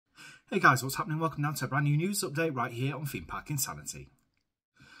Hey guys, what's happening? Welcome down to a brand new news update right here on Theme Park Insanity.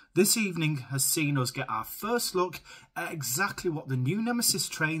 This evening has seen us get our first look at exactly what the new Nemesis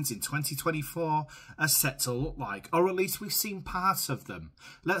trains in 2024 are set to look like, or at least we've seen parts of them.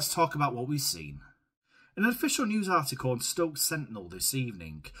 Let's talk about what we've seen. In an official news article on Stoke Sentinel this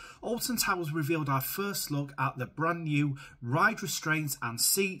evening, Alton Towers revealed our first look at the brand new ride restraints and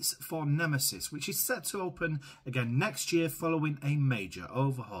seats for Nemesis, which is set to open again next year following a major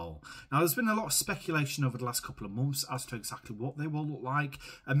overhaul. Now, there's been a lot of speculation over the last couple of months as to exactly what they will look like,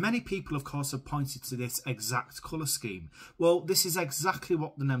 and many people, of course, have pointed to this exact colour scheme. Well, this is exactly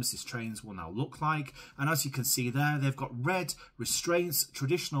what the Nemesis trains will now look like, and as you can see there, they've got red restraints,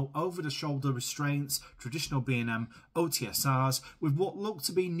 traditional over-the-shoulder restraints, traditional B&M OTSRs with what look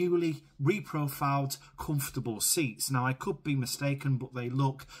to be newly reprofiled comfortable seats. Now, I could be mistaken, but they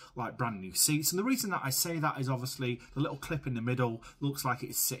look like brand new seats, and the reason that I say that is obviously the little clip in the middle looks like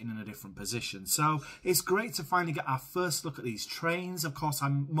it's sitting in a different position. So it's great to finally get our first look at these trains. Of course,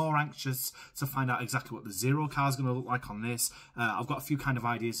 I'm more anxious to find out exactly what the Zero car is going to look like on this. I've got a few kind of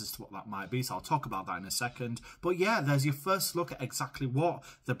ideas as to what that might be, so I'll talk about that in a second. But yeah, there's your first look at exactly what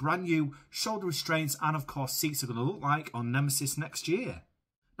the brand new shoulder restraints and of course seats are going to look like on Nemesis next year.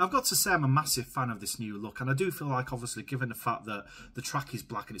 Now, I've got to say I'm a massive fan of this new look, and I do feel like, obviously, given the fact that the track is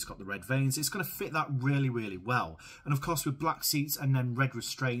black and it's got the red veins, it's going to fit that really, really well. And of course, with black seats and then red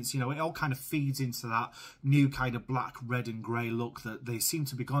restraints, you know, it all kind of feeds into that new kind of black, red and grey look that they seem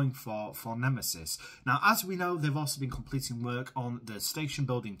to be going for Nemesis. Now, as we know, they've also been completing work on the station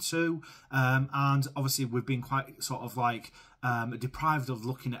building too, and obviously we've been quite sort of like deprived of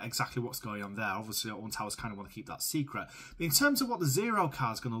looking at exactly what's going on there. Obviously, Alton Towers kind of want to keep that secret. But in terms of what the Zero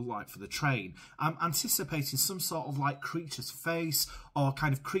car is going to look like for the train, I'm anticipating some sort of like creature's face or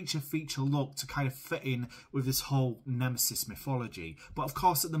kind of creature feature look to kind of fit in with this whole Nemesis mythology. But of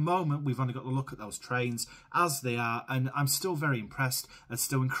course, at the moment, we've only got to look at those trains as they are, and I'm still very impressed and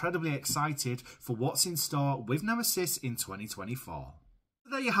still incredibly excited for what's in store with Nemesis in 2024.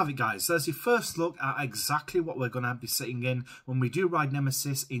 There you have it, guys. There's your first look at exactly what we're going to be sitting in when we do ride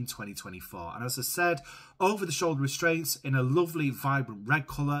Nemesis in 2024. And as I said, over-the-shoulder restraints in a lovely, vibrant red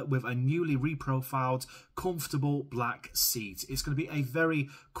colour with a newly reprofiled, comfortable black seat. It's going to be a very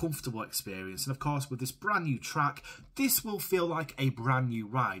comfortable experience. And of course, with this brand new track, this will feel like a brand new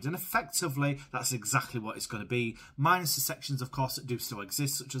ride. And effectively, that's exactly what it's going to be, minus the sections, of course, that do still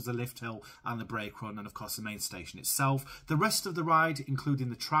exist, such as the lift hill and the brake run, and of course, the main station itself. The rest of the ride, including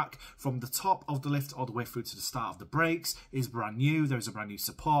the track from the top of the lift all the way through to the start of the brakes, is brand new. There's a brand new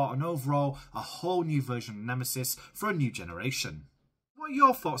support, and overall, a whole new version of Nemesis for a new generation. What are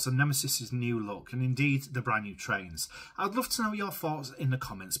your thoughts on Nemesis's new look and indeed the brand new trains? I'd love to know your thoughts in the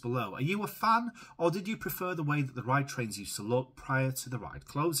comments below. Are you a fan, or did you prefer the way that the ride trains used to look prior to the ride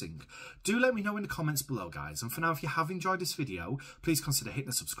closing? Do let me know in the comments below, guys. And for now, if you have enjoyed this video, please consider hitting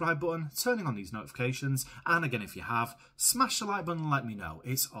the subscribe button, turning on these notifications, and again, if you have, smash the like button and let me know.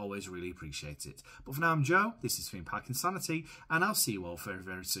 It's always really appreciated. But for now, I'm Joe, this is Theme Park Insanity, and I'll see you all very,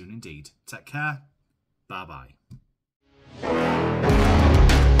 very soon indeed. Take care. Bye-bye.